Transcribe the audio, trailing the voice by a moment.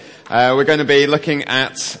We're going to be looking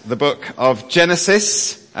at the book of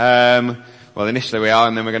Genesis. Well, initially we are,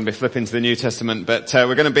 and then we're going to be flipping to the New Testament, but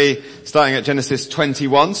we're going to be starting at Genesis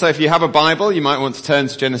 21. So if you have a Bible, you might want to turn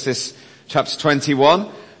to Genesis chapter 21.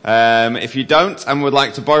 If you don't and would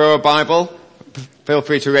like to borrow a Bible, feel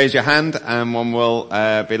free to raise your hand and one will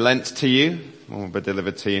be lent to you, one will be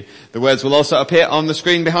delivered to you. The words will also appear on the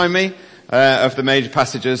screen behind me of the major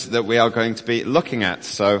passages that we are going to be looking at.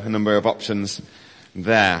 So a number of options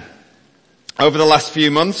there. Over the last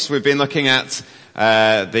few months we've been looking at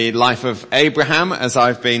the life of Abraham as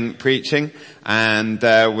I've been preaching, and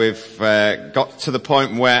we've got to the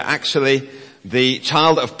point where actually the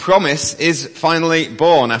child of promise is finally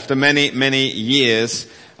born. After many, many years,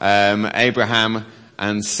 Abraham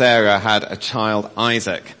and Sarah had a child,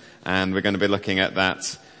 Isaac, and we're going to be looking at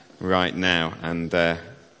that right now and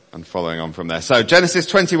following on from there. So Genesis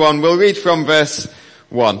 21, we'll read from verse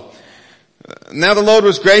 1. Now the Lord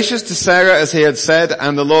was gracious to Sarah as he had said,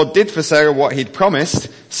 and the Lord did for Sarah what he'd promised.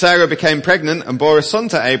 Sarah became pregnant and bore a son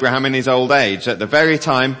to Abraham in his old age, at the very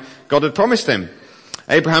time God had promised him.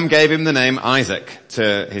 Abraham gave him the name Isaac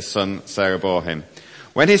to his son Sarah bore him.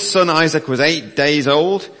 When his son Isaac was 8 days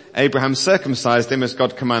old, Abraham circumcised him as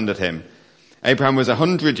God commanded him. Abraham was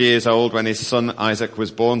 100 years old when his son Isaac was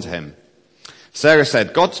born to him. Sarah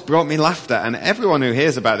said, "God's brought me laughter, and everyone who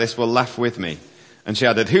hears about this will laugh with me." And she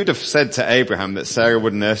added, "Who'd have said to Abraham that Sarah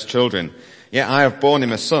would nurse children? Yet I have borne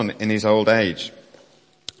him a son in his old age."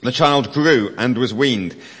 The child grew and was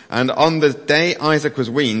weaned, and on the day Isaac was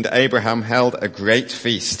weaned, Abraham held a great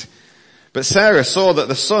feast. But Sarah saw that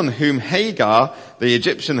the son whom Hagar, the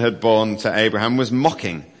Egyptian, had borne to Abraham was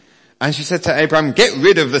mocking. And she said to Abraham, "Get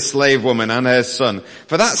rid of the slave woman and her son,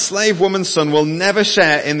 for that slave woman's son will never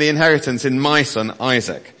share in the inheritance in my son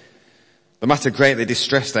Isaac." The matter greatly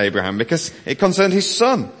distressed Abraham because it concerned his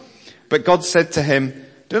son. But God said to him,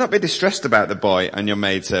 "Do not be distressed about the boy and your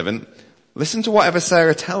maidservant. Listen to whatever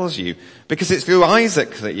Sarah tells you, because it's through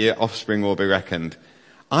Isaac that your offspring will be reckoned.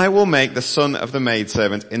 I will make the son of the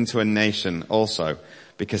maidservant into a nation also,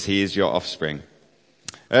 because he is your offspring."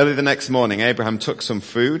 Early the next morning, Abraham took some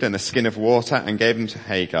food and a skin of water and gave them to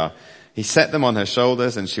Hagar. He set them on her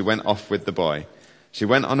shoulders and she went off with the boy. She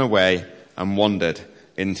went on her way and wandered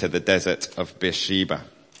into the desert of Beersheba.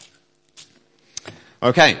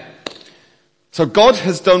 Okay. So God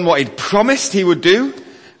has done what he'd promised he would do.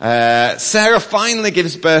 Sarah finally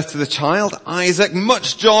gives birth to the child, Isaac.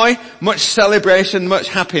 Much joy, much celebration, much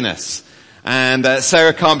happiness. And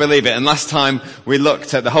Sarah can't believe it. And last time we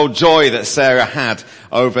looked at the whole joy that Sarah had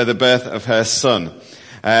over the birth of her son.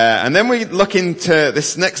 And then we look into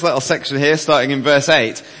this next little section here, starting in verse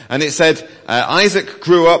 8, and it said, Isaac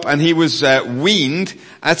grew up and he was weaned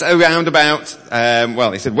at around about,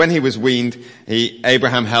 he said when he was weaned,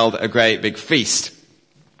 Abraham held a great big feast.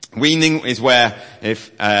 Weaning is where,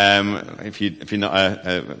 if you're not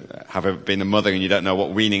have been a mother and you don't know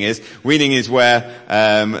what weaning is where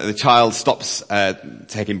the child stops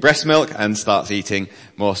taking breast milk and starts eating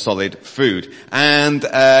more solid food. And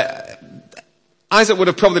Isaac would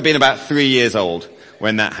have probably been about 3 years old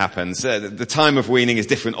when that happens. The time of weaning is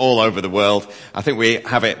different all over the world. I think we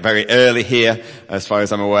have it very early here, as far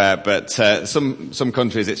as I'm aware, but some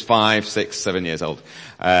countries it's 5, 6, 7 years old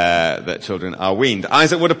that children are weaned.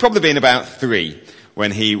 Isaac would have probably been about 3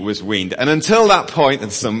 when he was weaned. And until that point,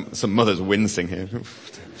 and some mothers wincing here,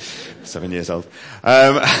 7 years old.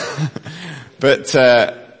 But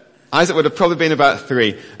Isaac would have probably been about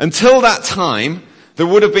 3. Until that time, there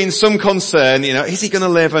would have been some concern, is he going to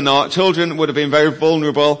live or not? Children would have been very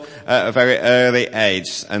vulnerable at a very early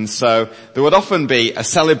age. And so there would often be a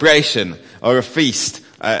celebration or a feast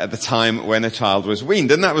at the time when a child was weaned.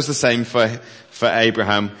 And that was the same for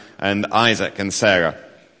Abraham and Isaac and Sarah.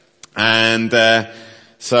 And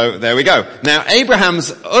so there we go. Now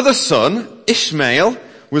Abraham's other son, Ishmael,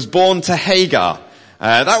 was born to Hagar.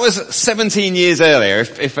 That was 17 years earlier.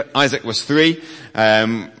 If Isaac was 3,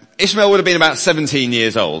 Ishmael would have been about 17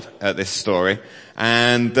 years old at this story.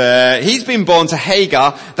 And he's been born to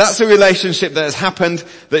Hagar. That's a relationship that has happened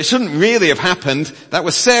that shouldn't really have happened. That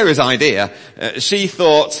was Sarah's idea. She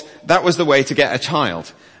thought that was the way to get a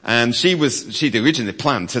child. And she'd originally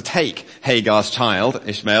planned to take Hagar's child,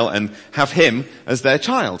 Ishmael, and have him as their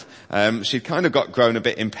child. She'd kind of grown a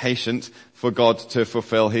bit impatient for God to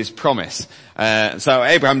fulfill his promise. So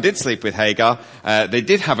Abraham did sleep with Hagar. They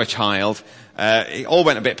did have a child. It all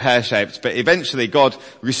went a bit pear-shaped, but eventually God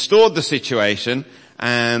restored the situation,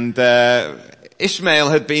 and Ishmael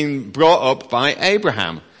had been brought up by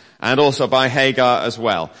Abraham and also by Hagar as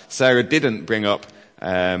well. Sarah didn't bring up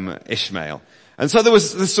Ishmael. And so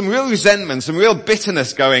there's some real resentment, some real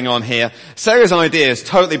bitterness going on here. Sarah's ideas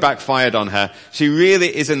totally backfired on her. She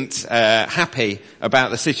really isn't happy about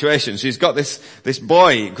the situation. She's got this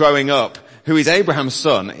boy growing up who is Abraham's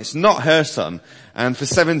son. It's not her son. And for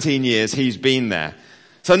 17 years he's been there.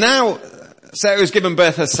 So now Sarah's given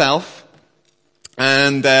birth herself,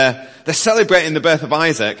 and they're celebrating the birth of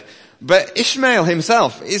Isaac. But Ishmael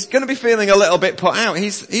himself is going to be feeling a little bit put out.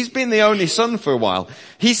 He's been the only son for a while.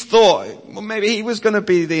 He's thought, well, maybe he was going to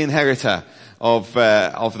be the inheritor of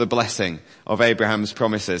the blessing of Abraham's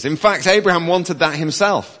promises. In fact, Abraham wanted that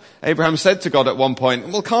himself. Abraham said to God at one point,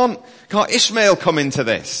 well, can't Ishmael come into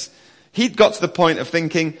this? He'd got to the point of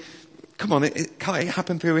thinking, come on, can't it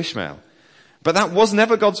happen through Ishmael? But that was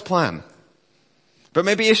never God's plan. But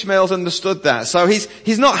maybe Ishmael's understood that. So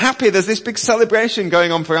he's not happy. There's this big celebration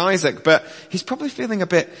going on for Isaac, but he's probably feeling a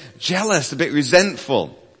bit jealous, a bit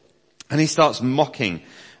resentful. And he starts mocking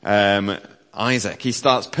Isaac. He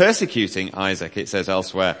starts persecuting Isaac, it says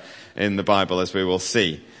elsewhere in the Bible, as we will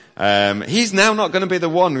see. He's now not going to be the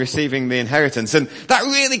one receiving the inheritance. And that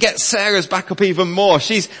really gets Sarah's back up even more.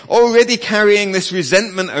 She's already carrying this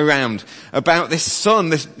resentment around about this son,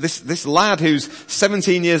 this lad who's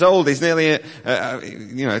 17 years old. He's nearly,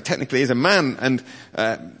 technically is a man.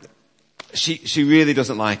 And, she really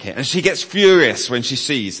doesn't like it. And she gets furious when she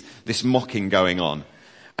sees this mocking going on.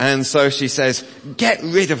 And so she says, get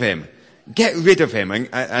rid of him. Get rid of him.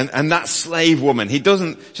 And that slave woman, she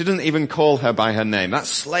doesn't even call her by her name. That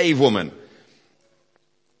slave woman.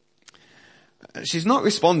 She's not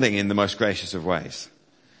responding in the most gracious of ways.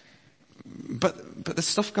 But there's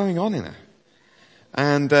stuff going on in her.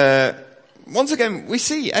 And, once again, we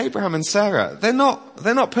see Abraham and Sarah. They're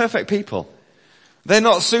not perfect people. They're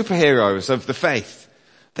not superheroes of the faith.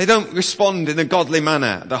 They don't respond in a godly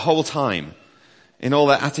manner the whole time in all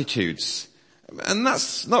their attitudes. And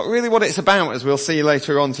that's not really what it's about, as we'll see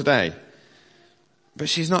later on today. But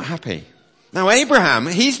she's not happy. Now Abraham,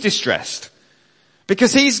 he's distressed.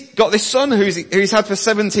 Because he's got this son who he's had for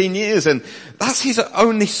 17 years, and that's his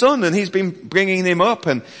only son, and he's been bringing him up,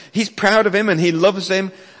 and he's proud of him, and he loves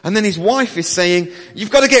him. And then his wife is saying,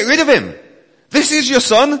 you've got to get rid of him. This is your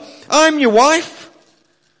son. I'm your wife.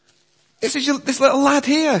 This little lad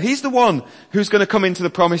here. He's the one who's going to come into the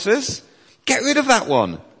promises. Get rid of that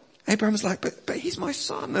one. Abraham's like, but he's my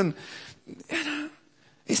son, and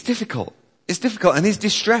it's difficult. It's difficult, and he's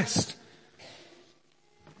distressed.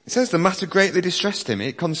 It says the matter greatly distressed him.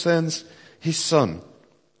 It concerns his son.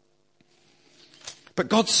 But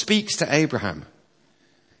God speaks to Abraham.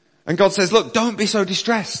 And God says, look, don't be so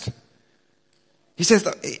distressed. He says,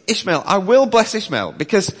 Ishmael, I will bless Ishmael,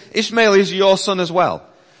 because Ishmael is your son as well.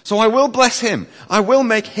 So I will bless him. I will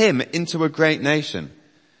make him into a great nation.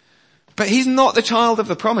 But he's not the child of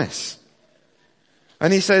the promise.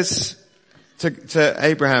 And he says to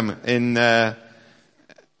Abraham in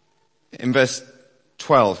verse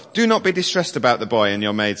 12, do not be distressed about the boy and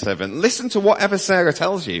your maidservant. Listen to whatever Sarah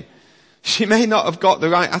tells you. She may not have got the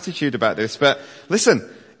right attitude about this, but listen,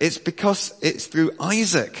 it's because it's through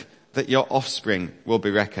Isaac that your offspring will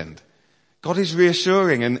be reckoned. God is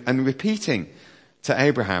reassuring and repeating to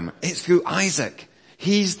Abraham, it's through Isaac.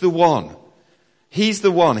 He's the one. He's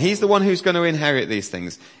the one. He's the one who's going to inherit these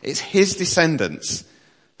things. It's his descendants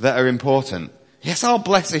that are important. Yes, I'll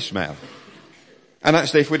bless Ishmael. And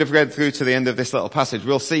actually, if we'd have read through to the end of this little passage,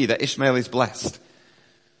 we'll see that Ishmael is blessed.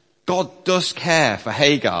 God does care for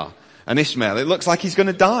Hagar and Ishmael. It looks like he's going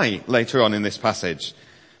to die later on in this passage.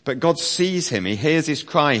 But God sees him. He hears his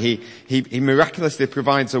cry. He miraculously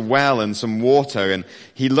provides a well and some water, and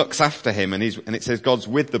he looks after him. And it says God's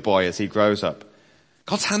with the boy as he grows up.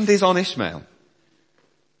 God's hand is on Ishmael.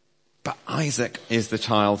 But Isaac is the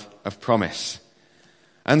child of promise.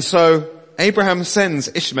 And so Abraham sends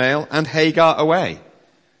Ishmael and Hagar away.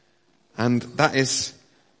 And that is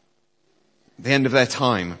the end of their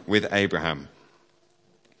time with Abraham.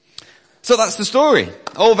 So that's the story.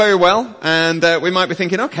 All very well. And we might be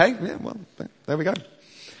thinking, okay, yeah, well, there we go.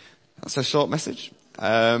 That's a short message.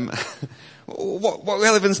 What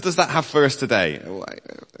relevance does that have for us today?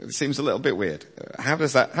 It seems a little bit weird. How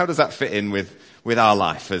does that fit in with our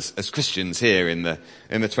life as Christians here in the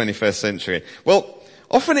 21st century? Well,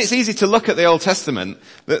 often it's easy to look at the Old Testament.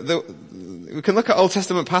 We can look at Old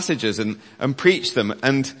Testament passages and preach them,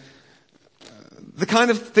 and the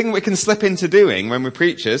kind of thing we can slip into doing when we're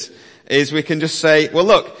preachers is we can just say, well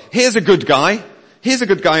look, here's a good guy. Here's a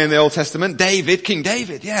good guy in the Old Testament. David, King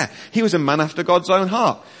David, yeah. He was a man after God's own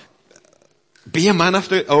heart. Be a man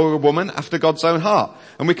or a woman after God's own heart.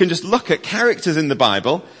 And we can just look at characters in the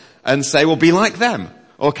Bible and say, well, be like them.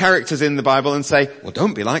 Or characters in the Bible and say, well,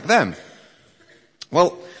 don't be like them.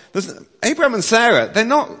 Well, Abraham and Sarah,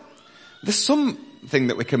 there's something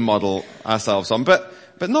that we can model ourselves on, but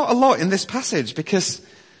not a lot in this passage because,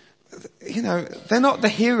 they're not the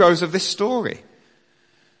heroes of this story.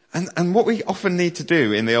 And what we often need to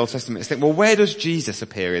do in the Old Testament is think, well, where does Jesus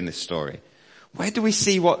appear in this story? Where do we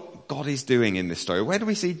see what God is doing in this story? Where do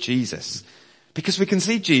we see Jesus? Because we can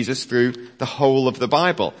see Jesus through the whole of the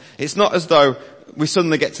Bible. It's not as though we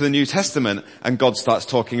suddenly get to the New Testament and God starts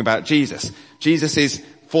talking about Jesus. Jesus is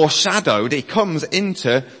foreshadowed. He comes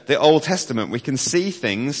into the Old Testament. We can see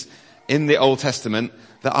things in the Old Testament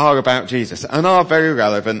that are about Jesus and are very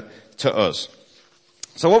relevant to us.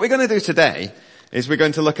 So what we're going to do today is we're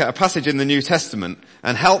going to look at a passage in the New Testament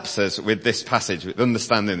and helps us with this passage, with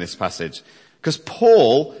understanding this passage. Because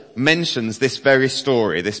Paul mentions this very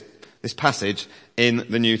story, this passage in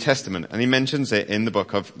the New Testament, and he mentions it in the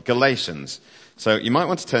book of Galatians. So you might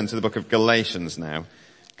want to turn to the book of Galatians now,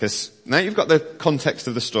 because now you've got the context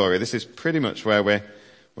of the story. This is pretty much where we're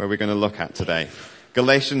going to look at today.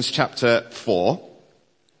 Galatians chapter 4,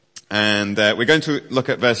 and we're going to look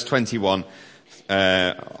at verse 21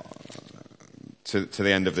 to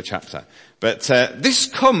the end of the chapter. But this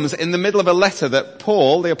comes in the middle of a letter that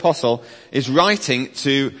Paul, the apostle, is writing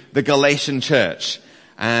to the Galatian church.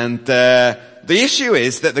 And the issue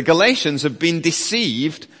is that the Galatians have been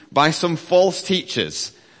deceived by some false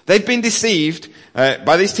teachers. They've been deceived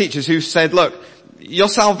by these teachers who said, look, your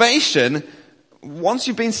salvation, once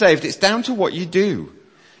you've been saved, it's down to what you do.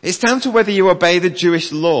 It's down to whether you obey the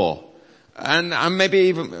Jewish law. And maybe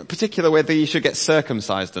even particular whether you should get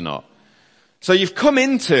circumcised or not. So you've come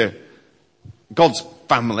into God's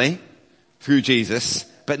family through Jesus,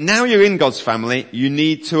 but now you're in God's family, you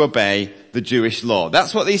need to obey the Jewish law.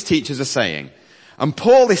 That's what these teachers are saying. And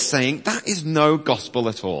Paul is saying that is no gospel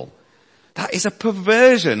at all. That is a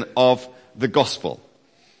perversion of the gospel.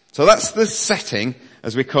 So that's the setting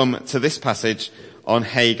as we come to this passage on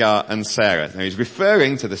Hagar and Sarah. Now he's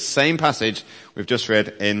referring to the same passage we've just read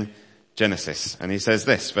in Genesis. And he says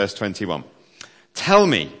this, verse 21. Tell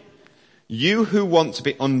me, you who want to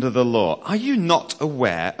be under the law, are you not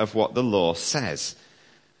aware of what the law says?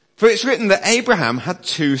 For it's written that Abraham had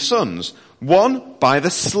two sons, one by the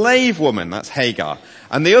slave woman, that's Hagar,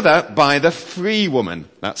 and the other by the free woman,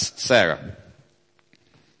 that's Sarah.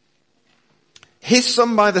 His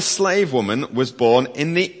son by the slave woman was born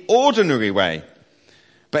in the ordinary way,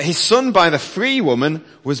 but his son by the free woman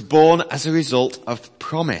was born as a result of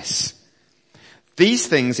promise. These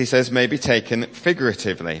things, he says, may be taken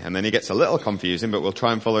figuratively. And then he gets a little confusing, but we'll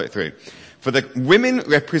try and follow it through. For the women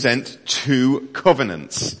represent two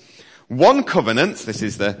covenants. One covenant, this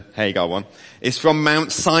is the Hagar one, is from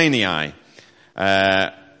Mount Sinai,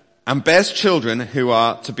 and bears children who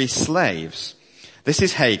are to be slaves. This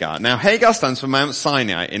is Hagar. Now Hagar stands for Mount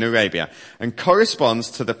Sinai in Arabia and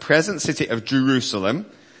corresponds to the present city of Jerusalem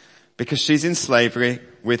because she's in slavery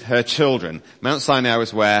with her children. Mount Sinai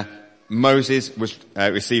was where Moses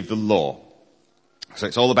received the law. So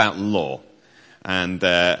it's all about law and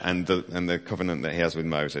the covenant that he has with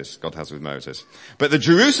Moses, God has with Moses. But the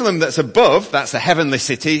Jerusalem that's above, that's a heavenly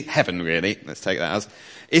city, heaven really, let's take that as,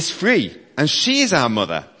 is free. And she is our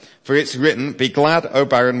mother. For it's written, be glad, O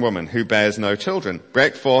barren woman who bears no children.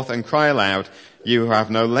 Break forth and cry aloud, you who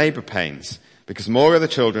have no labor pains. Because more are the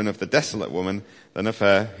children of the desolate woman than of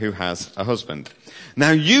her who has a husband.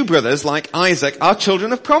 Now you brothers, like Isaac, are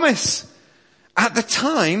children of promise. At that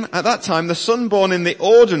time, the son born in the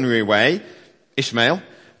ordinary way, Ishmael,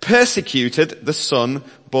 persecuted the son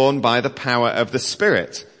born by the power of the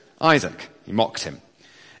Spirit, Isaac. He mocked him.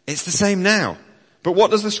 It's the same now. But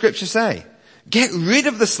what does the scripture say? Get rid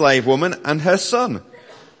of the slave woman and her son.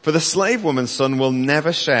 For the slave woman's son will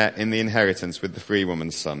never share in the inheritance with the free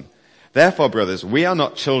woman's son. Therefore, brothers, we are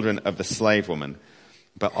not children of the slave woman,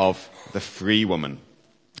 but of the free woman.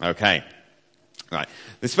 Okay. Right.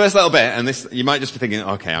 This first little bit, and this, you might just be thinking,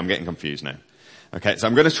 okay, I'm getting confused now. Okay, so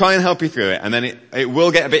I'm going to try and help you through it, and then it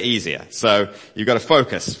will get a bit easier. So you've got to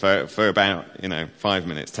focus for about, 5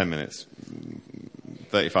 minutes, 10 minutes,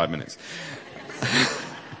 35 minutes.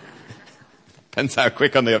 Depends how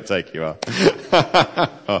quick on the uptake you are.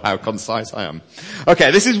 Or how concise I am.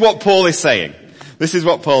 Okay, this is what Paul is saying. This is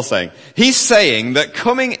what Paul's saying. He's saying that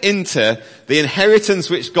coming into the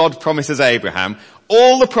inheritance which God promises Abraham,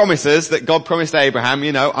 all the promises that God promised Abraham,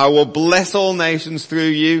 I will bless all nations through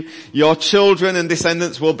you. Your children and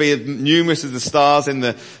descendants will be as numerous as the stars in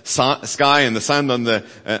the sky and the sand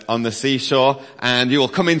on the seashore. And you will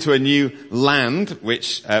come into a new land,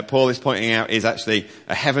 which Paul is pointing out is actually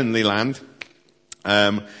a heavenly land.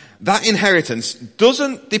 That inheritance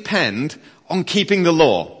doesn't depend on keeping the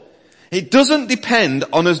law. It doesn't depend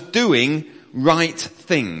on us doing right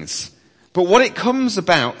things. But what it comes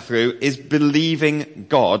about through is believing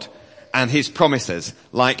God and his promises,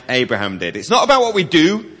 like Abraham did. It's not about what we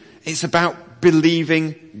do, it's about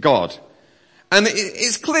believing God. And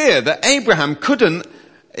it's clear that Abraham couldn't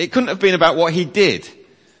have been about what he did.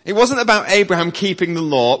 It wasn't about Abraham keeping the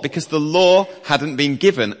law because the law hadn't been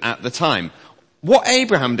given at the time. What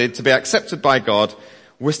Abraham did to be accepted by God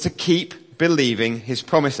was to keep believing his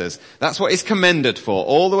promises. That's what he's commended for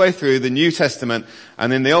all the way through the New Testament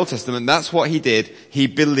and in the Old Testament. That's what he did. He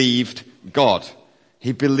believed God.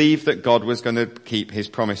 He believed that God was going to keep his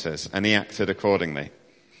promises, and he acted accordingly.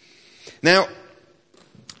 Now,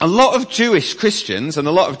 a lot of Jewish Christians and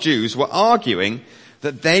a lot of Jews were arguing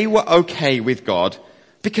that they were okay with God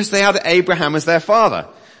because they had Abraham as their father.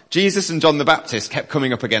 Jesus and John the Baptist kept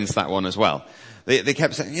coming up against that one as well. They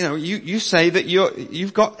kept saying, you say that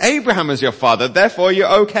you've got Abraham as your father, therefore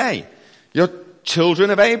you're okay. You're children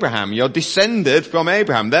of Abraham. You're descended from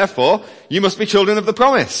Abraham. Therefore, you must be children of the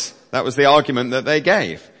promise. That was the argument that they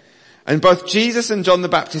gave. And both Jesus and John the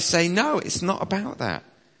Baptist say, no, it's not about that.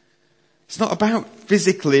 It's not about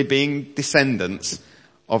physically being descendants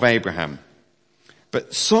of Abraham.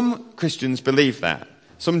 But some Christians believe that.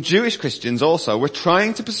 Some Jewish Christians also were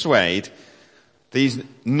trying to persuade these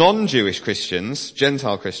non-Jewish Christians,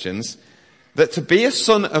 Gentile Christians, that to be a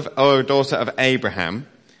son of or a daughter of Abraham,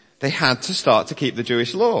 they had to start to keep the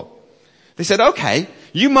Jewish law. They said, okay,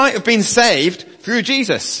 you might have been saved through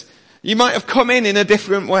Jesus. You might have come in a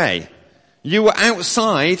different way. You were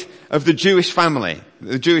outside of the Jewish family,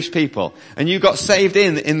 the Jewish people, and you got saved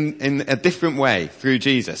in a different way through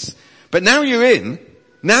Jesus. But now you're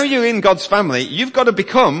in God's family, you've got to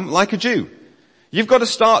become like a Jew. You've got to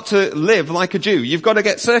start to live like a Jew. You've got to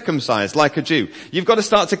get circumcised like a Jew. You've got to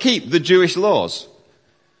start to keep the Jewish laws.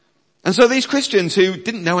 And so these Christians who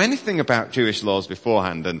didn't know anything about Jewish laws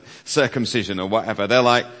beforehand and circumcision or whatever, they're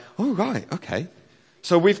like, oh right, okay.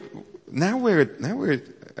 So we're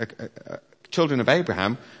children of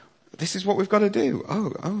Abraham. This is what we've got to do.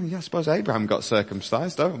 Oh yeah, I suppose Abraham got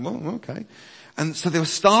circumcised. Oh, well, okay. And so they were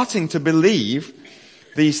starting to believe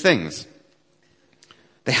these things.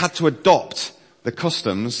 They had to adopt the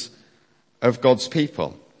customs of God's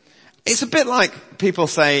people. It's a bit like people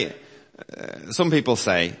say, some people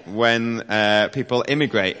say when people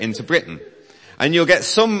immigrate into Britain. And you'll get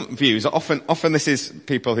some views, often this is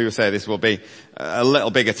people who say this will be a little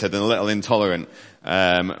bigoted and a little intolerant.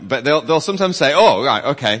 But they'll sometimes say, oh right,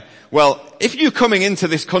 okay, well, if you're coming into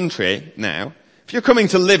this country now, if you're coming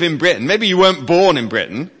to live in Britain, maybe you weren't born in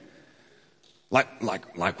Britain,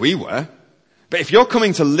 like we were, but if you're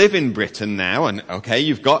coming to live in Britain now and okay,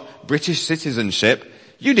 you've got British citizenship,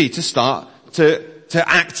 you need to start to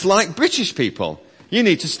act like British people. You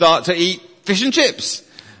need to start to eat fish and chips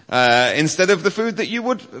instead of the food that you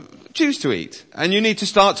would choose to eat. And you need to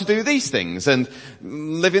start to do these things and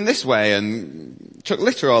live in this way and chuck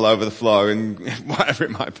litter all over the floor and whatever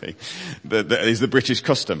it might be. That is the British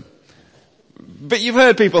custom. But you've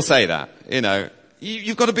heard people say that,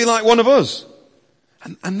 you've got to be like one of us.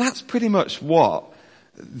 And that's pretty much what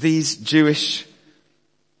these Jewish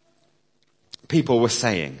people were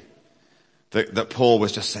saying. That Paul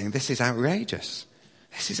was just saying, this is outrageous.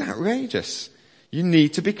 This is outrageous. You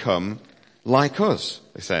need to become like us,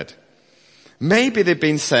 they said. Maybe they've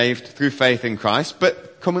been saved through faith in Christ,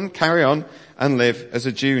 but come and carry on and live as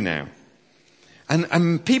a Jew now.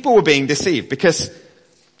 And people were being deceived because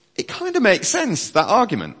it kind of makes sense, that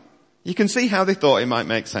argument. You can see how they thought it might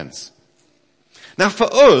make sense. Now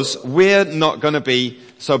for us, we're not going to be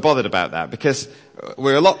so bothered about that because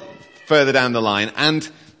we're a lot further down the line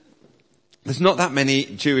and there's not that many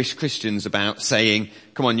Jewish Christians about saying,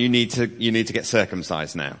 come on, you need to get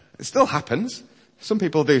circumcised now. It still happens. Some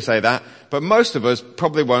people do say that, but most of us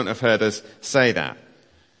probably won't have heard us say that.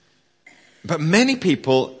 But many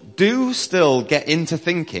people do still get into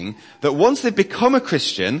thinking that once they've become a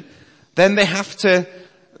Christian, then they have to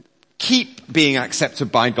keep being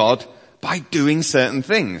accepted by God by doing certain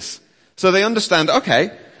things. So they understand,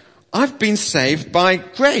 okay, I've been saved by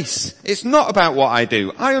grace. It's not about what I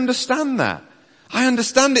do. I understand that. I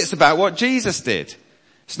understand it's about what Jesus did.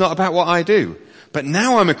 It's not about what I do. But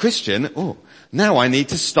now I'm a Christian, now I need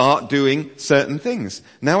to start doing certain things.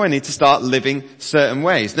 Now I need to start living certain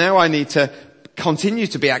ways. Now I need to continue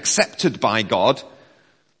to be accepted by God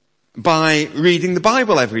by reading the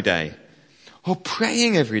Bible every day, or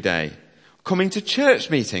praying every day, coming to church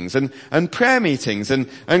meetings and prayer meetings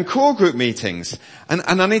and core group meetings.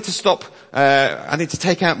 And I need to stop, I need to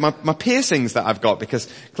take out my piercings that I've got,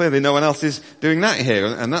 because clearly no one else is doing that here,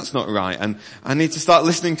 and that's not right. And I need to start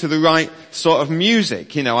listening to the right sort of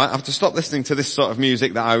music. You know, I have to stop listening to this sort of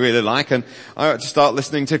music that I really like, and I have to start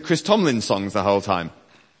listening to Chris Tomlin songs the whole time.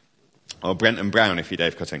 Or Brenton Brown if you're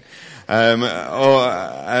Dave Cutting. You know,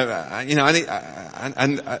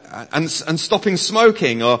 and stopping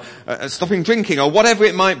smoking or stopping drinking or whatever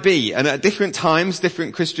it might be. And at different times,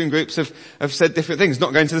 different Christian groups have said different things.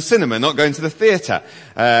 Not going to the cinema, not going to the theatre,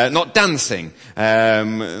 not dancing,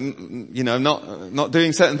 you know, not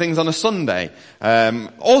doing certain things on a Sunday.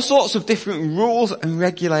 All sorts of different rules and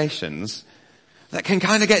regulations that can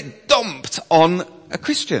kind of get dumped on a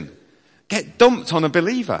Christian, get dumped on a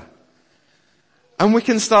believer. And we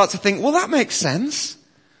can start to think, well, that makes sense.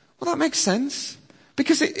 Well, that makes sense.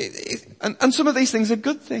 Because and some of these things are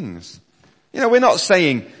good things. You know, we're not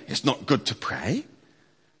saying it's not good to pray.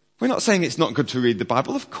 We're not saying it's not good to read the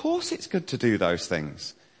Bible. Of course it's good to do those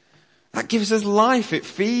things. That gives us life. It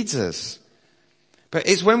feeds us. But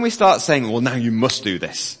it's when we start saying, well, now you must do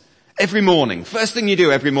this. Every morning, first thing you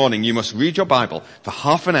do every morning, you must read your Bible for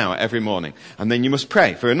half an hour every morning. And then you must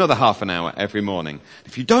pray for another half an hour every morning.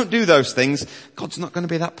 If you don't do those things, God's not going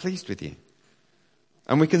to be that pleased with you.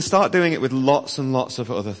 And we can start doing it with lots and lots of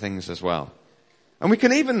other things as well. And we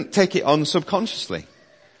can even take it on subconsciously.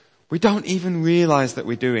 We don't even realize that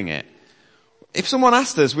we're doing it. If someone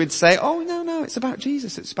asked us, we'd say, oh, no, it's about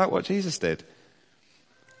Jesus. It's about what Jesus did.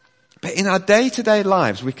 But in our day-to-day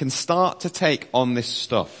lives, we can start to take on this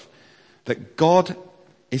stuff. That God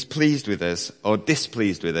is pleased with us or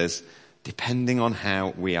displeased with us depending on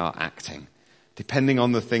how we are acting. Depending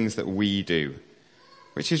on the things that we do.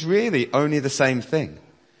 Which is really only the same thing.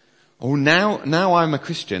 Oh, now I'm a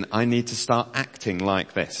Christian, I need to start acting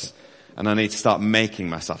like this. And I need to start making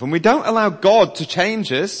myself. And we don't allow God to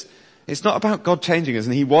change us. It's not about God changing us,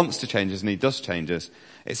 and He wants to change us and He does change us.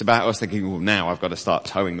 It's about us thinking, well, now I've got to start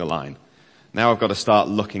towing the line. Now I've got to start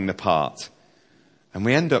looking the part. And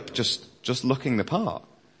we end up just looking the part.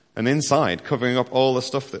 And inside, covering up all the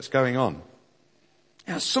stuff that's going on.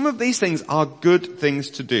 Now, some of these things are good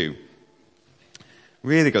things to do.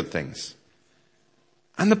 Really good things.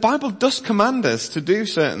 And the Bible does command us to do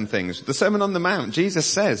certain things. The Sermon on the Mount, Jesus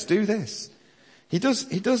says, do this. He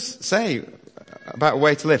does say about a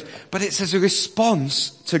way to live. But it's as a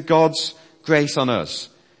response to God's grace on us.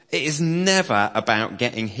 It is never about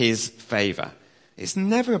getting His favour. It's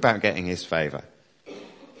never about getting His favour.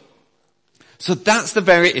 So that's the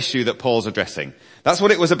very issue that Paul's addressing. That's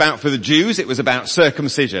what it was about for the Jews. It was about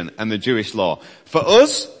circumcision and the Jewish law. For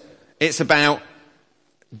us, it's about,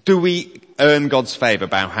 do we earn God's favour,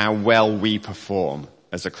 about how well we perform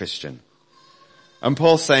as a Christian? And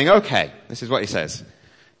Paul's saying, okay, this is what he says.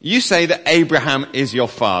 You say that Abraham is your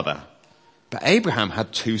father. But Abraham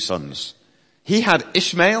had two sons. He had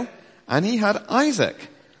Ishmael and he had Isaac.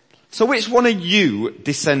 So which one are you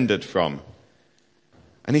descended from?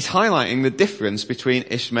 And he's highlighting the difference between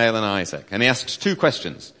Ishmael and Isaac. And he asks two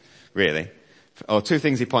questions, really. Or two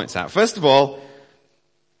things he points out. First of all,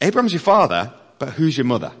 Abraham's your father, but who's your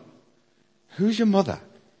mother? Who's your mother?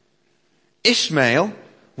 Ishmael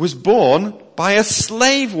was born by a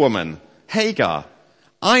slave woman, Hagar.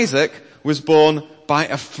 Isaac was born by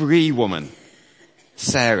a free woman,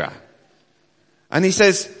 Sarah. And he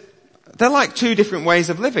says, they're like two different ways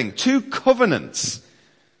of living, two covenants.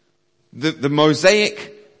 The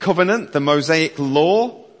Mosaic covenant, the Mosaic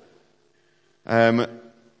law,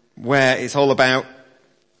 where it's all about,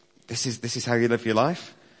 this is how you live your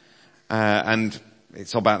life, and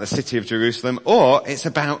it's all about the city of Jerusalem, or it's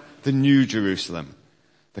about the new Jerusalem,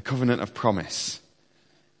 the covenant of promise,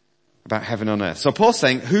 about heaven on earth. So Paul's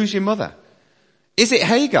saying, who's your mother? Is it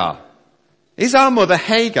Hagar? Is our mother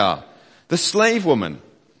Hagar, the slave woman,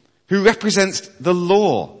 who represents the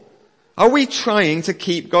law? Are we trying to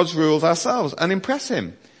keep God's rules ourselves and impress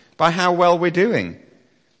Him by how well we're doing,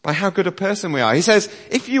 by how good a person we are? He says,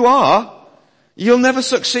 if you are, you'll never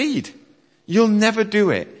succeed. You'll never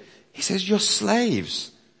do it. He says, you're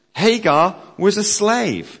slaves. Hagar was a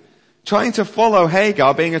slave. Trying to follow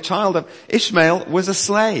Hagar, being a child of Ishmael, was a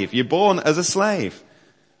slave. You're born as a slave.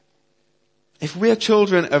 If we're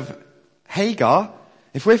children of Hagar,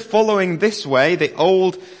 if we're following this way, the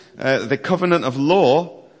old, the covenant of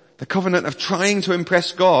law, the covenant of trying to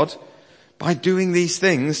impress God by doing these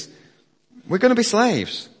things, we're going to be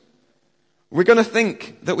slaves. We're going to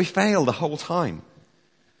think that we fail the whole time.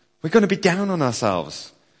 We're going to be down on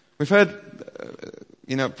ourselves. We've heard,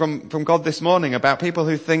 from God this morning about people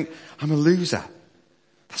who think, I'm a loser.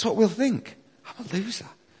 That's what we'll think. I'm a loser.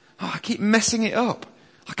 Oh, I keep messing it up.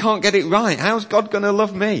 I can't get it right. How's God going to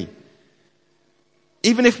love me?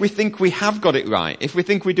 Even if we think we have got it right, if we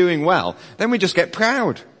think we're doing well, then we just get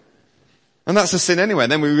proud. And that's a sin anyway.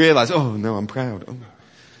 Then we realize, oh no, I'm proud. Oh,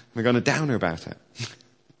 we're going to downer about it.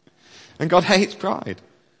 And God hates pride.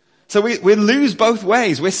 So we lose both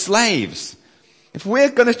ways. We're slaves. If we're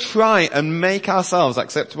going to try and make ourselves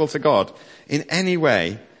acceptable to God in any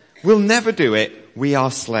way, we'll never do it. We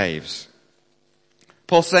are slaves.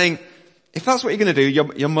 Paul's saying, if that's what you're going to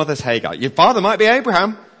do, your mother's Hagar. Your father might be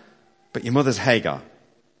Abraham, but your mother's Hagar.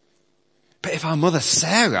 But if our mother's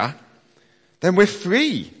Sarah, then we're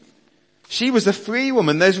free. She was a free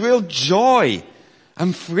woman. There's real joy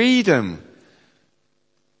and freedom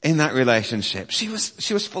in that relationship. She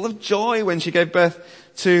was full of joy when she gave birth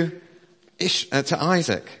to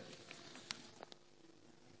Isaac.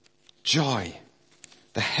 Joy.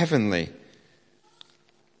 The heavenly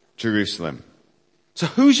Jerusalem. So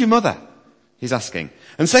who's your mother? He's asking.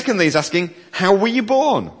 And secondly, he's asking, how were you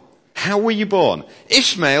born? How were you born?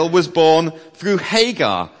 Ishmael was born through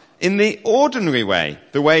Hagar in the ordinary way,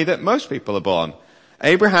 the way that most people are born.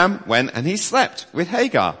 Abraham went and he slept with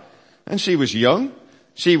Hagar. And she was young.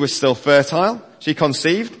 She was still fertile. She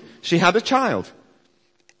conceived. She had a child.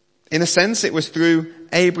 In a sense, it was through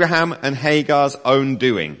Abraham and Hagar's own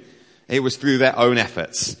doing. It was through their own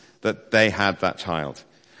efforts that they had that child.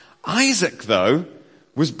 Isaac, though,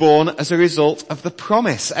 was born as a result of the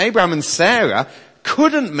promise. Abraham and Sarah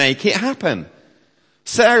couldn't make it happen.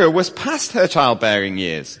 Sarah was past her childbearing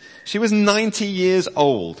years. She was 90 years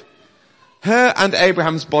old. Her and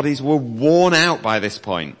Abraham's bodies were worn out by this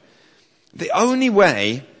point. The only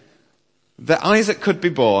way that Isaac could be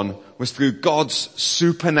born was through God's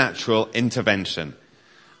supernatural intervention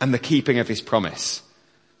and the keeping of his promise.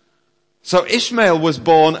 So Ishmael was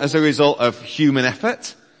born as a result of human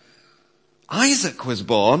effort. Isaac was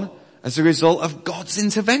born as a result of God's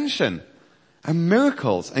intervention and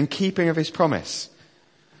miracles and keeping of his promise.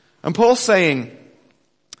 And Paul's saying,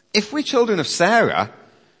 if we're children of Sarah,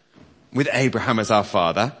 with Abraham as our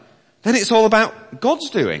father, then it's all about God's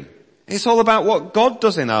doing. It's all about what God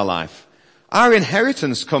does in our life. Our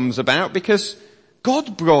inheritance comes about because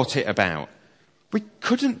God brought it about. We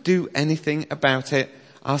couldn't do anything about it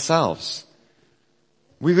ourselves.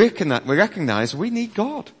 We recognize we need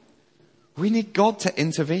God. We need God to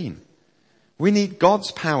intervene. We need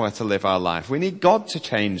God's power to live our life. We need God to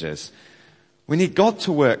change us. We need God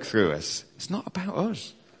to work through us. It's not about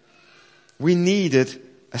us. We needed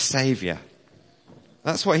a saviour.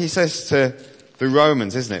 That's what he says to the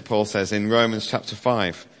Romans, isn't it? Paul says in Romans chapter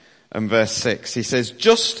 5 and verse 6. He says,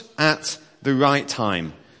 just at the right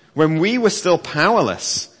time, when we were still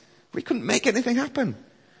powerless, we couldn't make anything happen.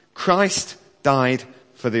 Christ died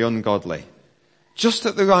for the ungodly. Just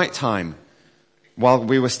at the right time, while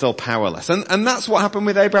we were still powerless. And that's what happened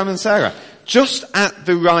with Abraham and Sarah. Just at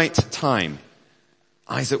the right time,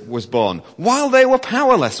 Isaac was born. While they were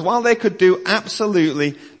powerless, while they could do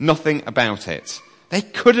absolutely nothing about it. They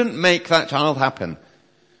couldn't make that child happen.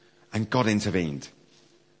 And God intervened.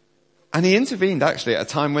 And he intervened actually at a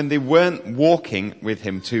time when they weren't walking with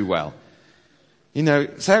him too well. You know,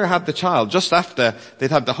 Sarah had the child just after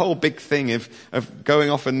they'd had the whole big thing of going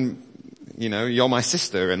off and, you know, you're my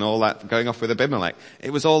sister and all that, going off with Abimelech.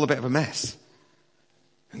 It was all a bit of a mess.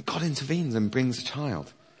 And God intervenes and brings a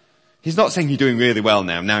child. He's not saying you're doing really well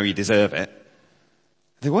now you deserve it.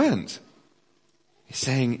 They weren't. He's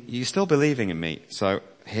saying, you're still believing in me, so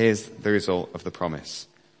here's the result of the promise.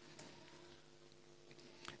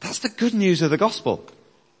 That's the good news of the gospel.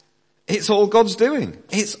 It's all God's doing.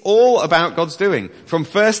 It's all about God's doing. From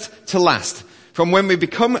first to last. From when we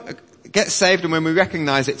get saved and when we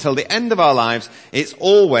recognize it till the end of our lives, it's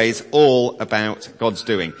always all about God's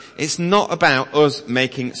doing. It's not about us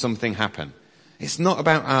making something happen. It's not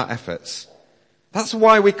about our efforts. That's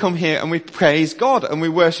why we come here and we praise God and we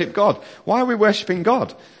worship God. Why are we worshiping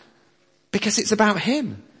God? Because it's about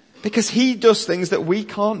Him. Because He does things that we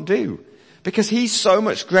can't do. Because He's so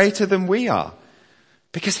much greater than we are.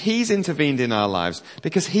 Because He's intervened in our lives.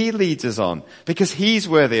 Because He leads us on. Because He's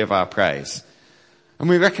worthy of our praise. And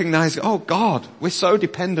we recognize, oh God, we're so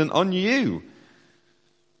dependent on You.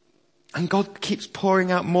 And God keeps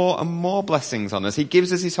pouring out more and more blessings on us. He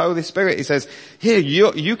gives us His Holy Spirit. He says, here,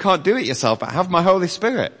 you can't do it yourself, but have my Holy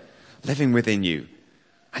Spirit living within you.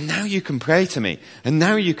 And now you can pray to me. And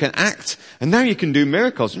now you can act. And now you can do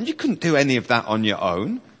miracles. And you couldn't do any of that on your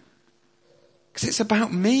own. Because it's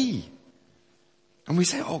about me. And we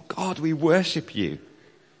say, oh God, we worship You.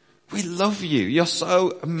 We love You. You're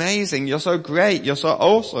so amazing. You're so great. You're so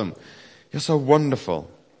awesome. You're so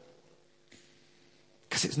wonderful.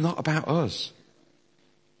 Because it's not about us.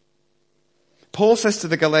 Paul says to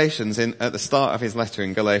the Galatians at the start of his letter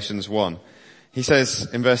in Galatians 1, he says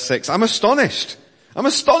in verse 6, I'm astonished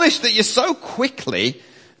that you're so quickly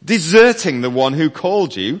deserting the one who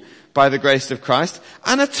called you by the grace of Christ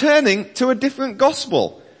and are turning to a different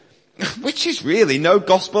gospel, which is really no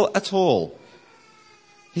gospel at all.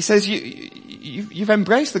 He says you've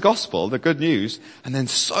embraced the gospel, the good news, and then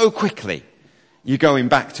so quickly you're going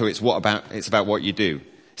back to it's about what you do.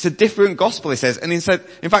 It's a different gospel, he says. And he said,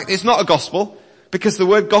 in fact, it's not a gospel because the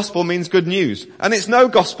word gospel means good news. And it's no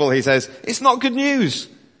gospel, he says. It's not good news.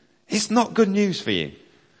 It's not good news for you.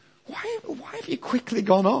 Why have you quickly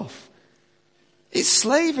gone off? It's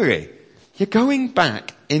slavery. You're going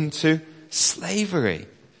back into slavery.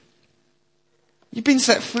 You've been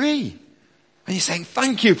set free. And you're saying,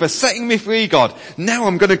 thank you for setting me free, God. Now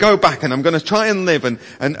I'm going to go back and I'm going to try and live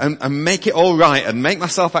and make it all right and make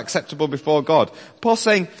myself acceptable before God. Paul's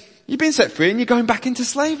saying, you've been set free and you're going back into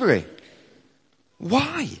slavery.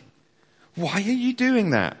 Why? Why are you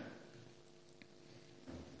doing that?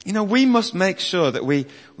 You know, we must make sure that we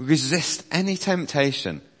resist any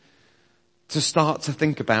temptation to start to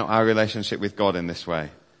think about our relationship with God in this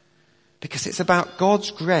way. Because it's about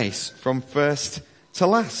God's grace from first to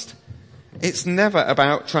last. It's never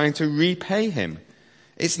about trying to repay him.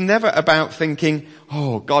 It's never about thinking,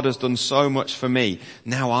 oh, God has done so much for me.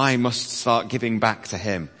 Now I must start giving back to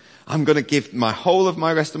him. I'm going to give my whole of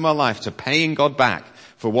my rest of my life to paying God back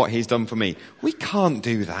for what he's done for me. We can't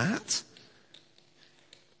do that.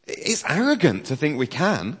 It's arrogant to think we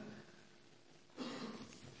can.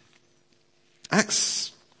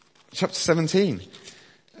 Acts chapter 17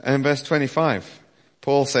 and verse 25.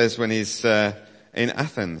 Paul says when he's in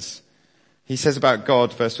Athens, he says about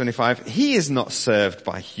God, verse 25, he is not served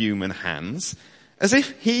by human hands as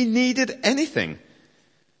if he needed anything,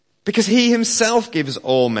 because he himself gives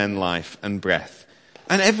all men life and breath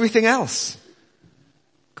and everything else.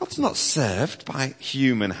 God's not served by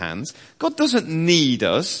human hands. God doesn't need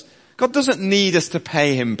us. God doesn't need us to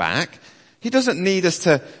pay him back. He doesn't need us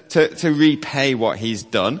to repay what he's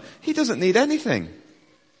done. He doesn't need anything.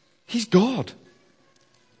 He's God.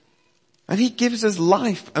 And he gives us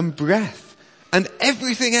life and breath and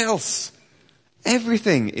everything else.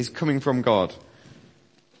 Everything is coming from God.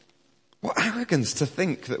 What arrogance to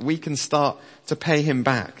think that we can start to pay him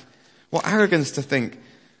back. What arrogance to think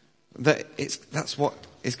that that's what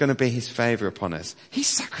is going to be his favour upon us. He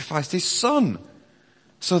sacrificed his son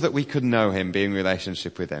so that we could know him, be in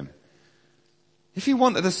relationship with him. If he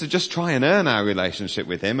wanted us to just try and earn our relationship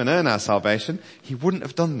with him and earn our salvation, he wouldn't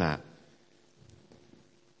have done that.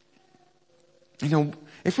 You know,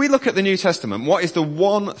 if we look at the New Testament, what is the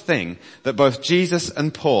one thing that both Jesus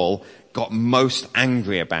and Paul got most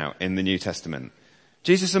angry about in the New Testament?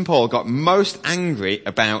 Jesus and Paul got most angry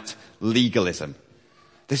about legalism.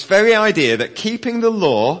 This very idea that keeping the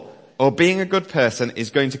law or being a good person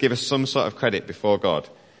is going to give us some sort of credit before God.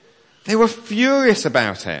 They were furious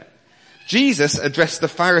about it. Jesus addressed the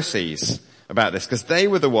Pharisees about this because they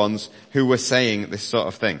were the ones who were saying this sort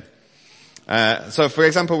of thing. So for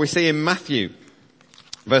example, we see in Matthew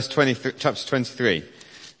chapter 23.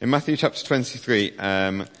 In Matthew chapter 23,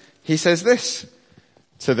 he says this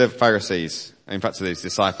to the Pharisees, in fact to his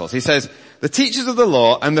disciples. He says, the teachers of the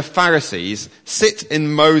law and the Pharisees sit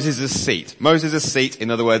in Moses' seat. Moses' seat,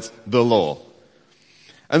 in other words, the law.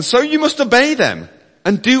 And so you must obey them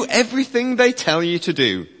and do everything they tell you to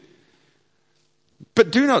do.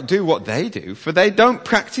 But do not do what they do, for they don't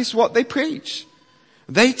practice what they preach.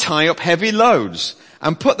 They tie up heavy loads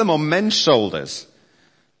and put them on men's shoulders,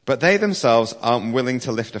 but they themselves aren't willing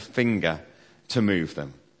to lift a finger to move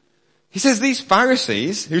them. He says these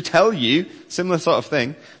Pharisees who tell you similar sort of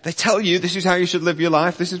thing, they tell you this is how you should live your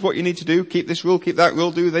life, this is what you need to do, keep this rule, keep that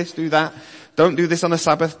rule, do this, do that, don't do this on a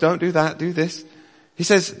Sabbath, don't do that, do this. He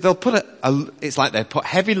says they'll put it's like they put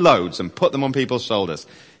heavy loads and put them on people's shoulders.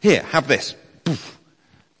 Here, have this. Poof.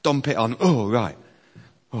 Dump it on. Oh, right.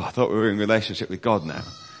 Oh, I thought we were in relationship with God now,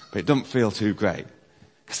 but it doesn't feel too great.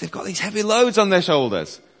 Because they've got these heavy loads on their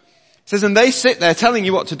shoulders. He says, and they sit there telling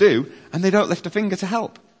you what to do, and they don't lift a finger to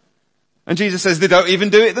help. And Jesus says they don't even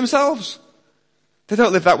do it themselves. They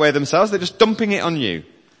don't live that way themselves. They're just dumping it on you.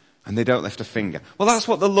 And they don't lift a finger. Well, that's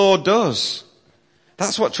what the law does.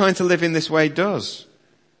 That's what trying to live in this way does.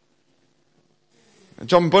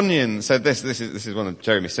 John Bunyan said this. This is one of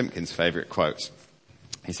Jeremy Simpkins' favourite quotes.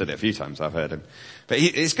 He said it a few times, I've heard him. But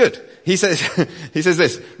it's good. He says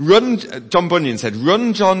this, John Bunyan said,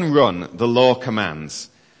 run, John, run, the law commands,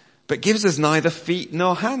 but gives us neither feet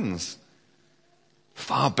nor hands.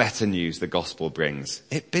 Far better news the gospel brings.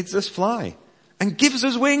 It bids us fly and gives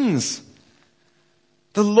us wings.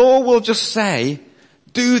 The law will just say,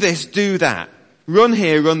 do this, do that, Run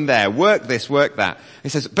here, run there, work this, work that. He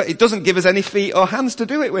says, but it doesn't give us any feet or hands to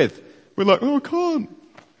do it with. We're like, oh, I can't.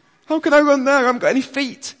 How can I run there? I haven't got any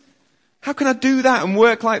feet. How can I do that and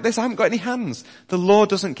work like this? I haven't got any hands. The law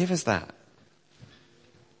doesn't give us that.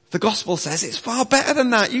 The gospel says it's far better than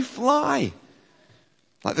that. You fly.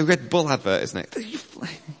 Like the Red Bull advert, isn't it? You fly.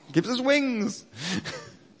 Gives us wings.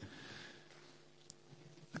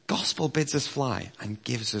 The gospel bids us fly and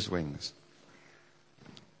gives us wings.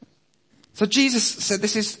 So Jesus said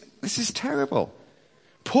this is terrible.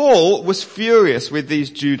 Paul was furious with these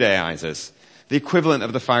Judaizers, the equivalent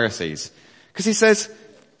of the Pharisees, because he says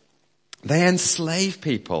they enslave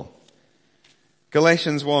people.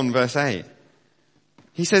 Galatians 1 verse 8.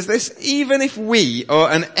 He says this, even if we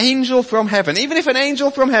or an angel from heaven, even if an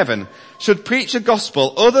angel from heaven should preach a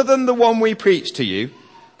gospel other than the one we preach to you,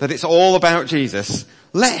 that it's all about Jesus,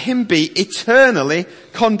 let him be eternally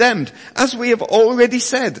condemned. As we have already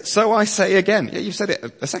said, so I say again. Yeah, you said it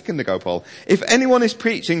a second ago, Paul. If anyone is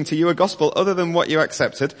preaching to you a gospel other than what you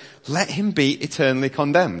accepted, let him be eternally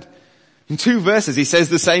condemned. In 2 verses he says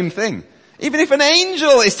the same thing. Even if an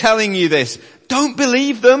angel is telling you this, don't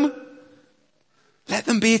believe them. Let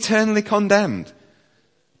them be eternally condemned.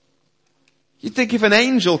 You'd think if an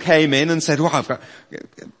angel came in and said, well,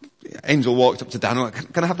 angel walked up to Daniel,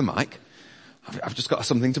 can I have the mic? I've just got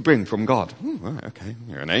something to bring from God. Right, okay,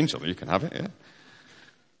 you're an angel, you can have it, yeah.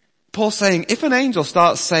 Paul's saying, if an angel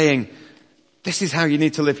starts saying, this is how you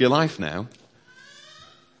need to live your life now,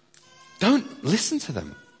 don't listen to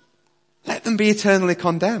them. Let them be eternally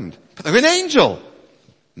condemned. But they're an angel.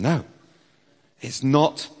 No, it's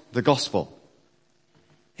not the gospel.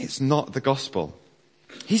 It's not the gospel.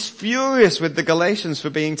 He's furious with the Galatians for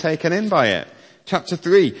being taken in by it. Chapter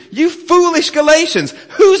 3. You foolish Galatians,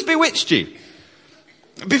 who's bewitched you?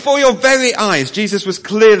 Before your very eyes, Jesus was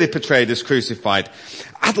clearly portrayed as crucified.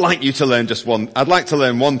 I'd like to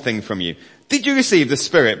learn one thing from you. Did you receive the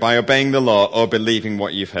Spirit by obeying the law or believing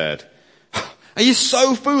what you've heard? Are you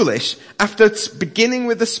so foolish? After beginning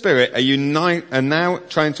with the Spirit, are you now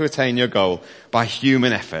trying to attain your goal by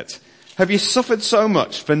human effort? Have you suffered so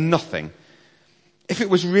much for nothing? If it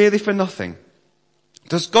was really for nothing,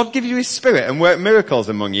 does God give you his Spirit and work miracles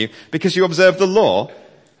among you because you observe the law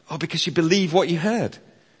or because you believe what you heard?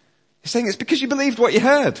 He's saying it's because you believed what you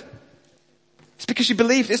heard. It's because you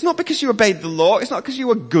believed. It's not because you obeyed the law. It's not because you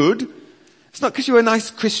were good. It's not because you were a nice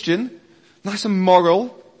Christian, nice and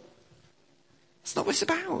moral. That's not what it's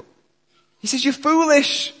about. He says you're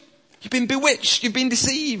foolish. You've been bewitched. You've been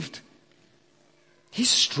deceived. He's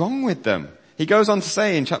strong with them. He goes on to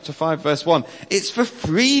say in chapter 5 verse 1, it's for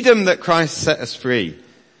freedom that Christ set us free.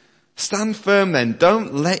 Stand firm then.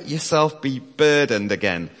 Don't let yourself be burdened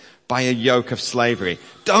again by a yoke of slavery.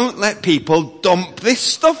 Don't let people dump this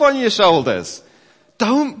stuff on your shoulders.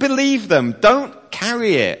 Don't believe them. Don't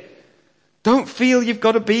carry it. Don't feel you've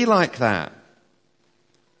got to be like that.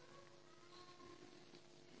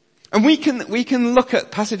 And we can look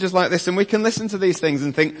at passages like this and we can listen to these things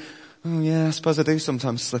and think, oh yeah, I suppose I do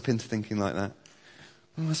sometimes slip into thinking like that.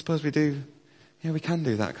 Oh, I suppose we do. Yeah, we can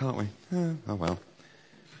do that, can't we? Oh well.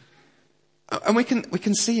 And we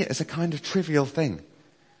can see it as a kind of trivial thing.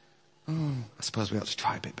 Oh, I suppose we ought to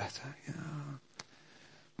try a bit better. Yeah.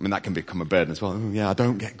 I mean, that can become a burden as well. Oh yeah, I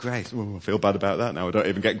don't get grace. Oh, I feel bad about that now. I don't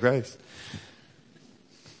even get grace.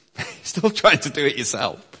 Still trying to do it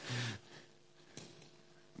yourself.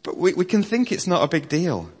 But we can think it's not a big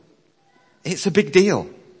deal. It's a big deal.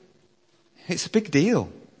 It's a big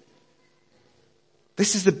deal.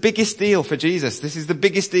 This is the biggest deal for Jesus. This is the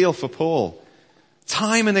biggest deal for Paul.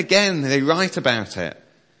 Time and again they write about it.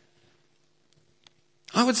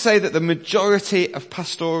 I would say that the majority of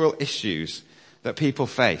pastoral issues that people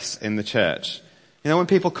face in the church, when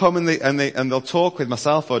people come and they'll talk with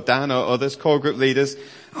myself or Dan or others, core group leaders,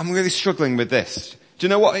 I'm really struggling with this. Do you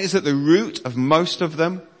know what is at the root of most of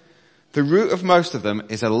them? The root of most of them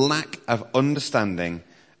is a lack of understanding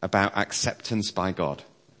about acceptance by God.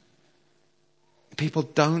 People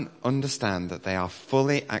don't understand that they are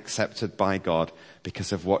fully accepted by God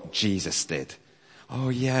because of what Jesus did. Oh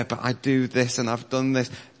yeah, but I do this and I've done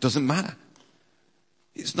this. Doesn't matter.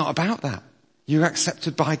 It's not about that. You're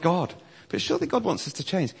accepted by God. But surely God wants us to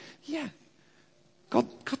change. Yeah. God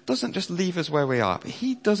doesn't just leave us where we are, but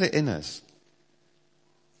he does it in us.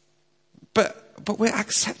 But we're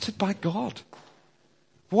accepted by God.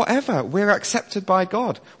 Whatever, we're accepted by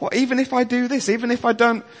God. Well, even if I do this, even if I've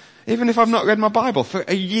not read my Bible for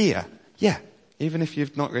a year. Yeah. Even if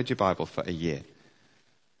you've not read your Bible for a year.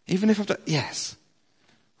 Even if yes.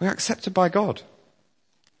 We're accepted by God.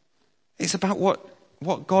 It's about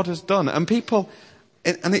what God has done. And people,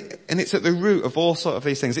 and it's at the root of all sort of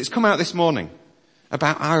these things. It's come out this morning.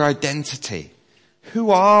 about our identity.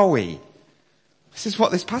 Who are we? This is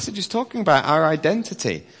what this passage is talking about, our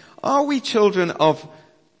identity. Are we children of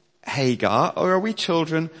Hagar or are we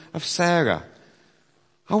children of Sarah?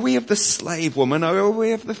 Are we of the slave woman or are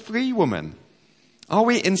we of the free woman? Are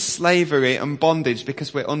we in slavery and bondage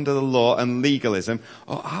because we're under the law and legalism,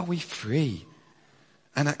 or are we free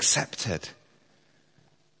and accepted?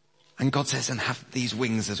 And God says, and have these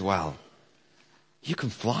wings as well. You can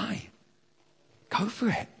fly. Go for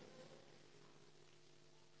it.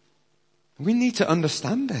 We need to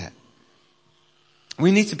understand it.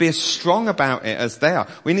 We need to be as strong about it as they are.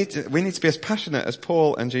 We need to be as passionate as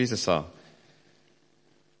Paul and Jesus are.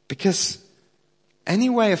 Because any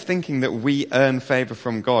way of thinking that we earn favor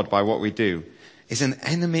from God by what we do is an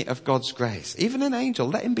enemy of God's grace. Even an angel,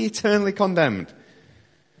 let him be eternally condemned.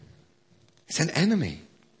 It's an enemy.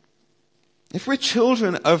 If we're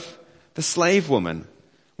children of the slave woman,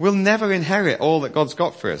 we'll never inherit all that God's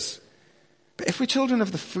got for us. But if we're children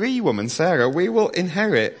of the free woman, Sarah, we will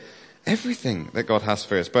inherit everything that God has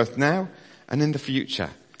for us, both now and in the future.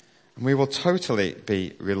 And we will totally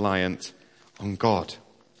be reliant on God.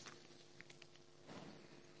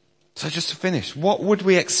 So just to finish, what would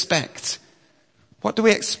we expect? What do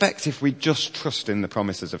we expect if we just trust in the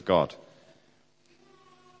promises of God?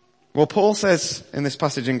 Well, Paul says in this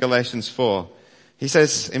passage in Galatians 4, he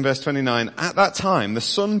says in verse 29, at that time, the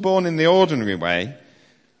son born in the ordinary way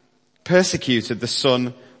persecuted the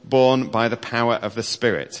son born by the power of the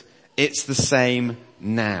Spirit. It's the same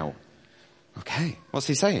now. Okay, what's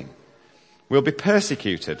he saying? We'll be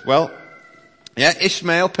persecuted. Well, yeah,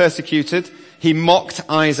 Ishmael persecuted. He mocked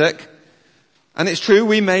Isaac. And it's true,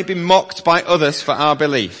 we may be mocked by others for our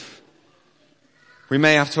belief. We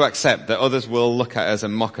may have to accept that others will look at us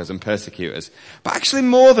and mock us and persecute us. But actually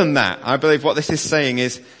more than that, I believe what this is saying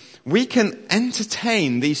is we can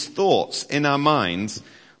entertain these thoughts in our minds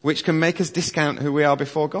which can make us discount who we are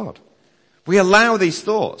before God. We allow these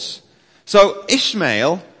thoughts. So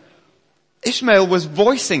Ishmael was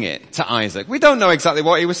voicing it to Isaac. We don't know exactly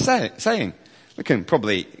what he was saying. We can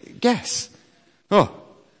probably guess. Oh,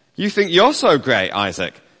 you think you're so great,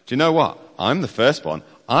 Isaac. Do you know what? I'm the firstborn.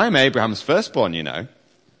 I'm Abraham's firstborn, you know.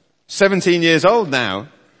 17 years old now.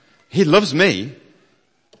 He loves me.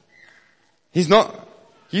 He's not,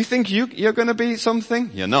 you think you're going to be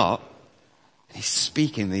something? You're not. And he's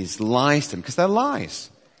speaking these lies to him because they're lies.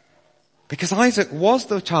 Because Isaac was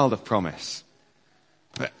the child of promise.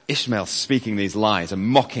 But Ishmael's speaking these lies and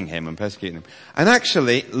mocking him and persecuting him. And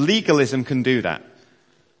actually, legalism can do that.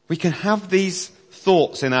 We can have these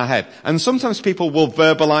thoughts in our head. And sometimes people will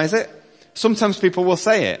verbalize it. Sometimes people will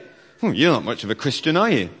say it. You're not much of a Christian, are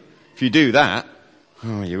you? If you do that,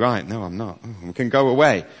 oh, you're right. No, I'm not. We can go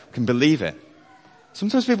away. We can believe it.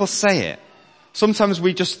 Sometimes people say it. Sometimes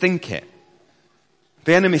we just think it.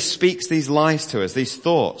 The enemy speaks these lies to us, these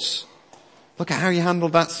thoughts. Look at how you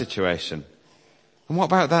handled that situation. And what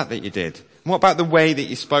about that you did? And what about the way that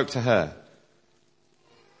you spoke to her?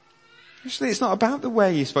 Actually, it's not about the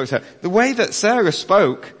way you spoke to her. The way that Sarah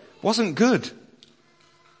spoke wasn't good.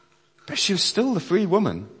 But she was still the free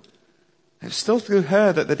woman. It was still through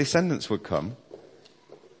her that the descendants would come.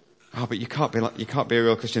 Oh, but you can't be a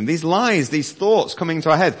real Christian. These lies, these thoughts coming into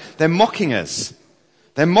our head, they're mocking us.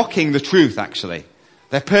 They're mocking the truth, actually.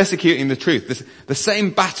 They're persecuting the truth. The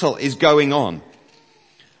same battle is going on.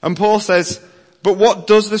 And Paul says, but what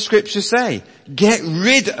does the scripture say? Get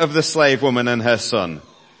rid of the slave woman and her son.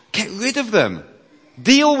 Get rid of them.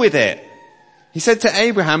 Deal with it. He said to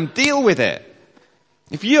Abraham, deal with it.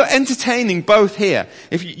 If you're entertaining both here,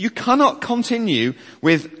 if you cannot continue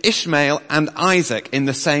with Ishmael and Isaac in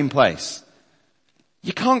the same place.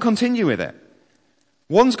 You can't continue with it.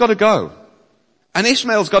 One's got to go. And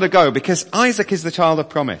Ishmael's got to go because Isaac is the child of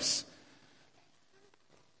promise.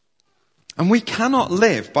 And we cannot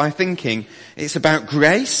live by thinking it's about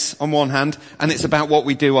grace on one hand and it's about what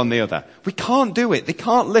we do on the other. We can't do it. They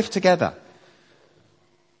can't live together.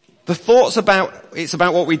 The thoughts about it's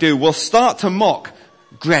about what we do will start to mock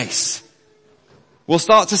grace. We'll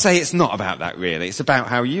start to say it's not about that really. It's about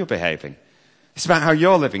how you're behaving. It's about how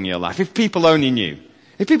you're living your life. If people only knew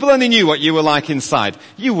what you were like inside,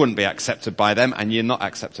 you wouldn't be accepted by them and you're not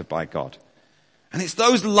accepted by God. And it's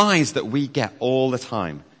those lies that we get all the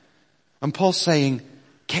time. And Paul's saying,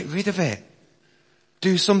 get rid of it.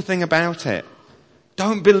 Do something about it.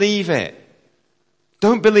 Don't believe it.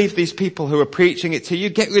 Don't believe these people who are preaching it to you.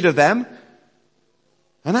 Get rid of them.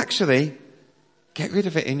 And actually, get rid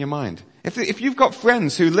of it in your mind. If you've got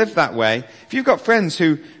friends who live that way, if you've got friends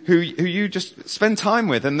who you just spend time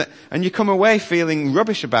with and you come away feeling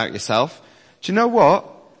rubbish about yourself, do you know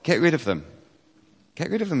what? Get rid of them. Get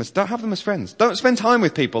rid of them. Don't have them as friends. Don't spend time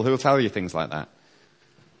with people who will tell you things like that.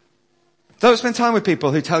 Don't spend time with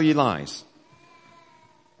people who tell you lies.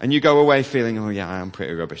 And you go away feeling, oh yeah, I am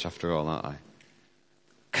pretty rubbish after all, aren't I?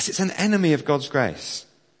 Because it's an enemy of God's grace.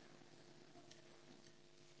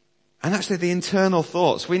 And actually the internal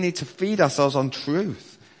thoughts, we need to feed ourselves on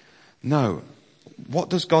truth. No. What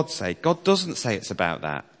does God say? God doesn't say it's about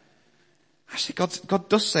that. Actually, God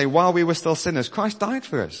does say, while we were still sinners, Christ died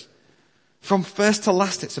for us. From first to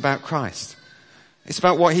last, it's about Christ. It's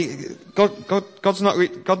about what God's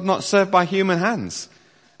not served by human hands,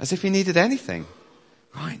 as if he needed anything.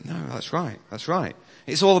 Right, no, that's right.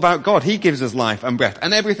 It's all about God. He gives us life and breath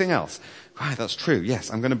and everything else. Right, that's true.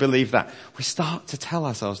 Yes, I'm going to believe that. We start to tell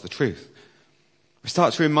ourselves the truth. We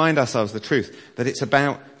start to remind ourselves the truth, that it's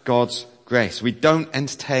about God's grace. We don't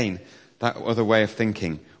entertain that other way of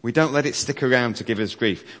thinking. We don't let it stick around to give us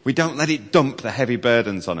grief. We don't let it dump the heavy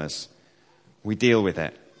burdens on us. We deal with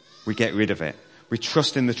it. We get rid of it. We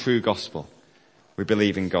trust in the true gospel. We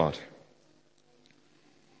believe in God.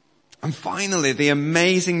 And finally, the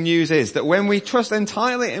amazing news is that when we trust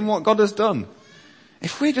entirely in what God has done,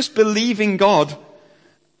 if we just believe in God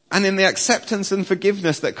and in the acceptance and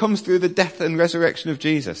forgiveness that comes through the death and resurrection of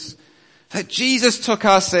Jesus, that Jesus took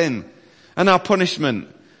our sin and our punishment.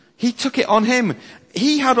 He took it on him.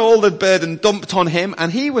 He had all the burden dumped on him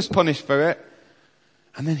and he was punished for it.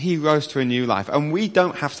 And then he rose to a new life. And we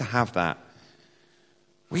don't have to have that.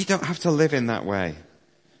 We don't have to live in that way.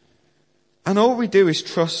 And all we do is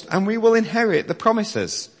trust, and we will inherit the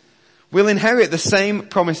promises. We'll inherit the same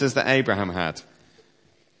promises that Abraham had.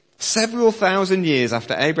 Several thousand years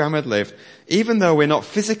after Abraham had lived, even though we're not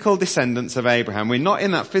physical descendants of Abraham, we're not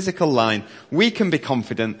in that physical line, we can be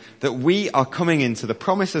confident that we are coming into the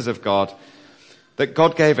promises of God that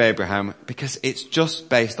God gave Abraham, because it's just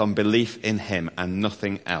based on belief in him and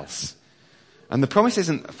nothing else. And the promise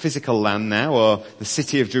isn't physical land now or the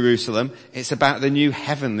city of Jerusalem. It's about the new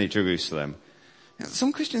heavenly Jerusalem.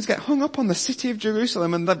 Some Christians get hung up on the city of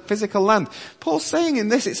Jerusalem and the physical land. Paul's saying in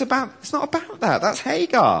this, it's not about that. That's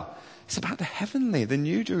Hagar. It's about the heavenly, the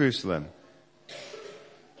new Jerusalem.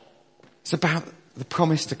 It's about the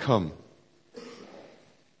promise to come.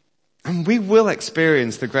 And we will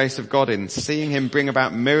experience the grace of God in seeing him bring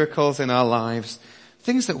about miracles in our lives,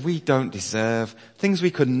 things that we don't deserve, things we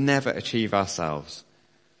could never achieve ourselves.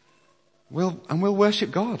 We'll worship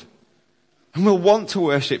God. And we'll want to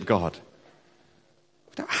worship God.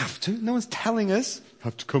 We don't have to. No one's telling us. You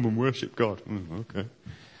have to come and worship God. Okay.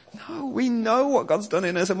 No, we know what God's done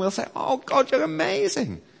in us and we'll say, oh God, you're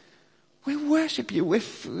amazing. We'll worship you. We're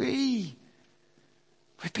free.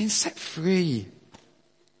 We've been set free.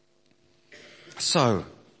 So,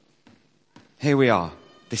 here we are,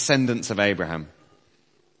 descendants of Abraham.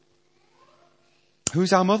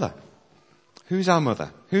 Who's our mother? Who's our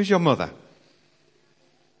mother? Who's your mother?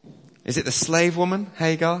 Is it the slave woman,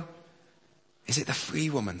 Hagar? Is it the free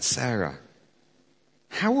woman, Sarah?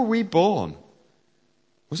 How were we born?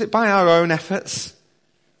 Was it by our own efforts?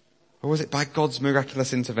 Or was it by God's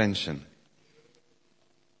miraculous intervention?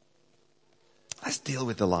 Let's deal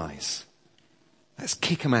with the lies. Let's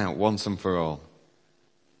kick them out once and for all.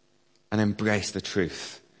 And embrace the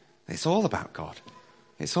truth. It's all about God.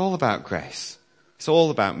 It's all about grace. It's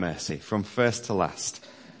all about mercy from first to last.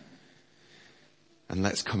 And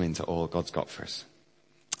let's come into all God's got for us.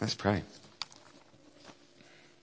 Let's pray.